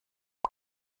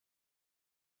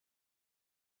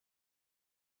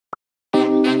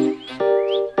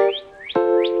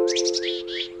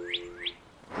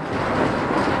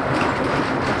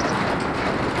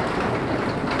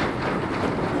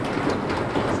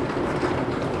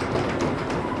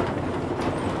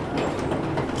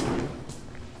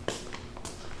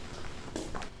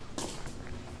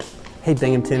Hey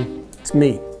Binghamton, it's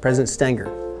me, President Stenger.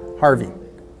 Harvey,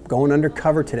 going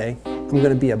undercover today. I'm going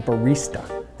to be a barista.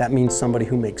 That means somebody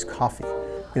who makes coffee.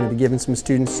 I'm going to be giving some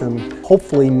students some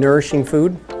hopefully nourishing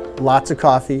food, lots of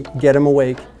coffee, get them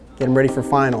awake, get them ready for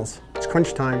finals. It's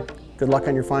crunch time. Good luck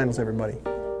on your finals, everybody.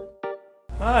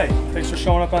 Hi, thanks for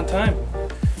showing up on time.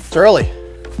 It's early.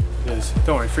 It is.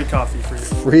 Don't worry, free coffee for you.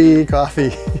 Free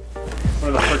coffee. What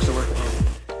are the perks of working here?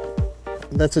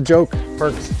 That's a joke.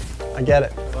 Perks. I get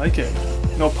it. I like it.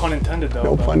 No pun intended, though.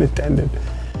 No pun intended.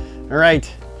 All right.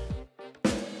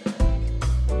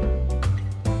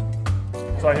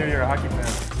 So I hear you're a hockey fan.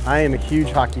 I am a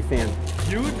huge hockey fan.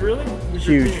 Huge, really? Who's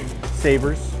Huge. your team?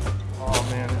 Sabres. Oh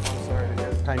man, I'm sorry to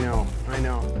hear. I know.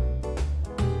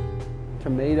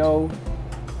 Toma-tillo.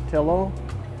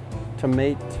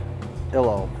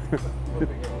 Toma-tillo.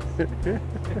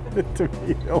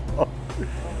 Tomato.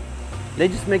 They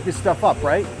just make this stuff up,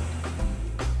 right?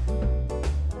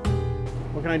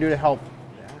 What can I do to help?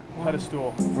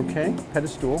 Pedestal. Okay,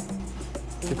 pedestal.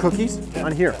 The cookies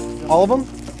on here. All of them?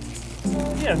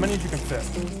 Yeah, as many as you can fit.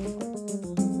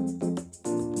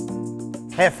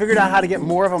 Hey, I figured out how to get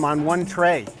more of them on one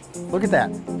tray. Look at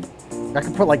that. I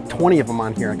could put like 20 of them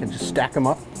on here. I could just stack them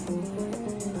up.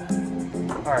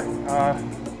 All right.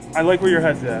 I like where your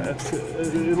head's at.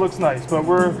 It looks nice, but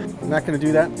we're... I'm not going to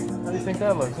do that. How do you think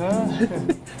that looks, huh?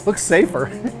 Looks safer.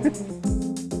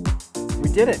 We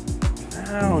did it.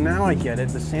 Oh, now I get it.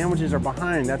 The sandwiches are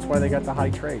behind. That's why they got the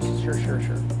high trays. Sure.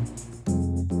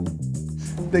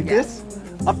 Like this,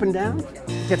 up and down.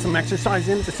 Get some exercise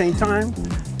in at the same time.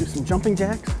 Do some jumping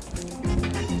jacks.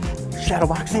 Shadow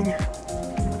boxing.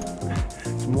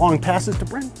 Some long passes to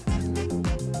Brent.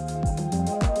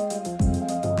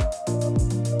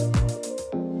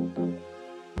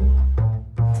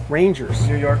 Rangers.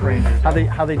 New York Rangers. How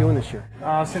they doing this year?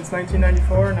 Since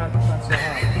 1994, not so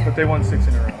hot, but they won 6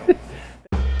 in a row.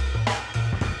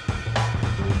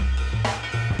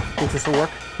 Think this will work?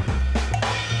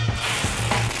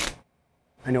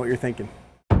 I know what you're thinking.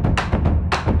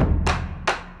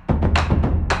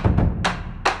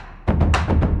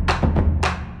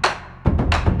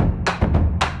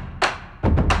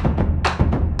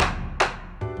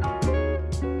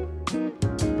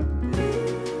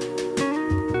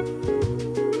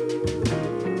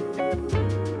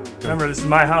 Remember, this is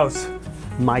my house.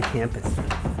 My campus.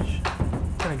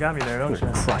 Kinda got me there, don't you?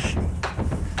 Crush you.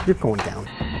 You're going down.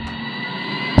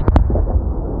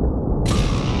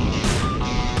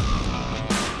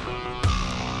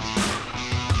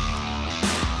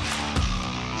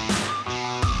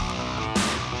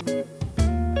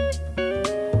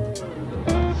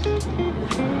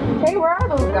 Hey, where are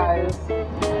those guys?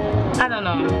 I don't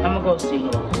know. I'm gonna go see.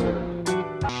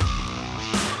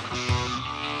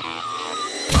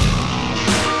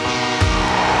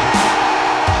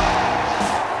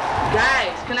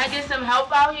 Guys, can I get some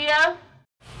help out here?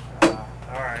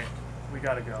 All right, we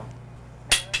gotta go.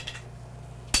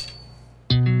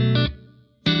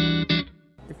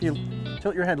 If you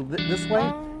tilt your head this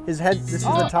way, his head, this is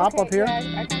the top up here.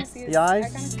 Yeah, I kind of see it. The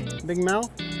eyes, big mouth.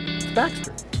 It's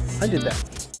Baxter. I did that.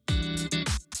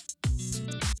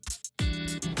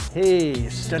 Hey,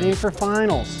 studying for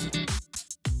finals.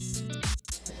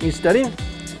 You studying?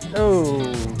 Oh,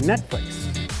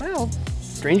 Netflix. Well,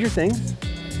 Stranger Things.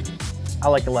 I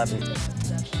like 11.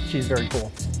 She's very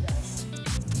cool.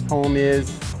 Home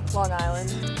is? Long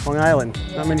Island. Long Island.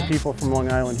 Not many people from Long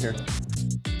Island here.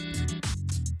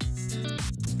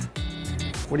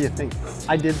 What do you think?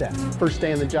 I did that. First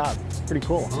day on the job. Pretty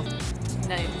cool, huh?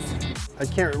 Nice. I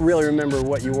can't really remember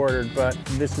what you ordered, but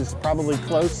this is probably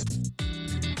close.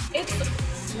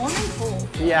 It's wonderful.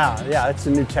 Yeah, it's a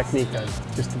new technique I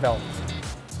just developed.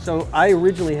 So I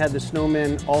originally had the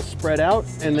snowmen all spread out,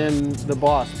 and then the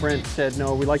boss, Brent, said,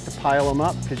 no, we like to pile them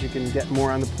up because you can get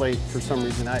more on the plate for some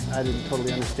reason. I didn't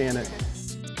totally understand it.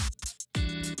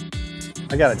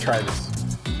 I gotta try this.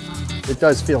 It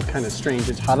does feel kind of strange.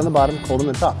 It's hot on the bottom, cold on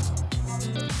the top.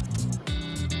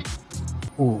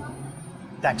 Ooh,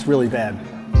 that's really bad.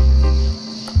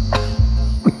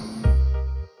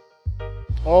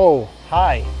 Oh,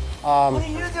 hi. What are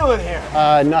you doing here?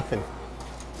 Nothing.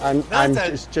 I'm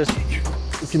just,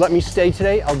 if you let me stay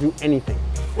today, I'll do anything.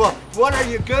 Well, what are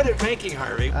you good at making,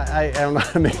 Harvey? I don't know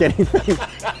how to make anything.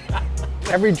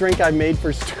 Every drink I've made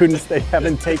for students, they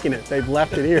haven't taken it. They've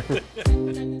left it here.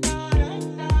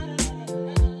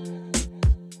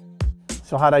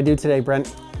 So how'd I do today,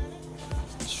 Brent?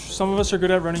 Some of us are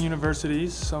good at running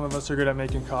universities. Some of us are good at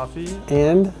making coffee.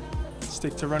 And?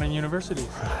 Stick to running universities.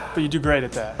 But you do great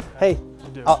at that. Hey,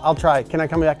 I'll try. Can I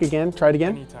come back again? Try it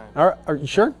again? Anytime. All right, are you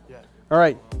sure? Yeah. All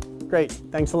right, great.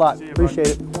 Thanks a lot. See you,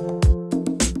 Appreciate bud. it.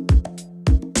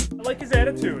 like his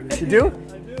attitude. You do?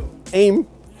 I do. Aim,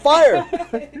 fire!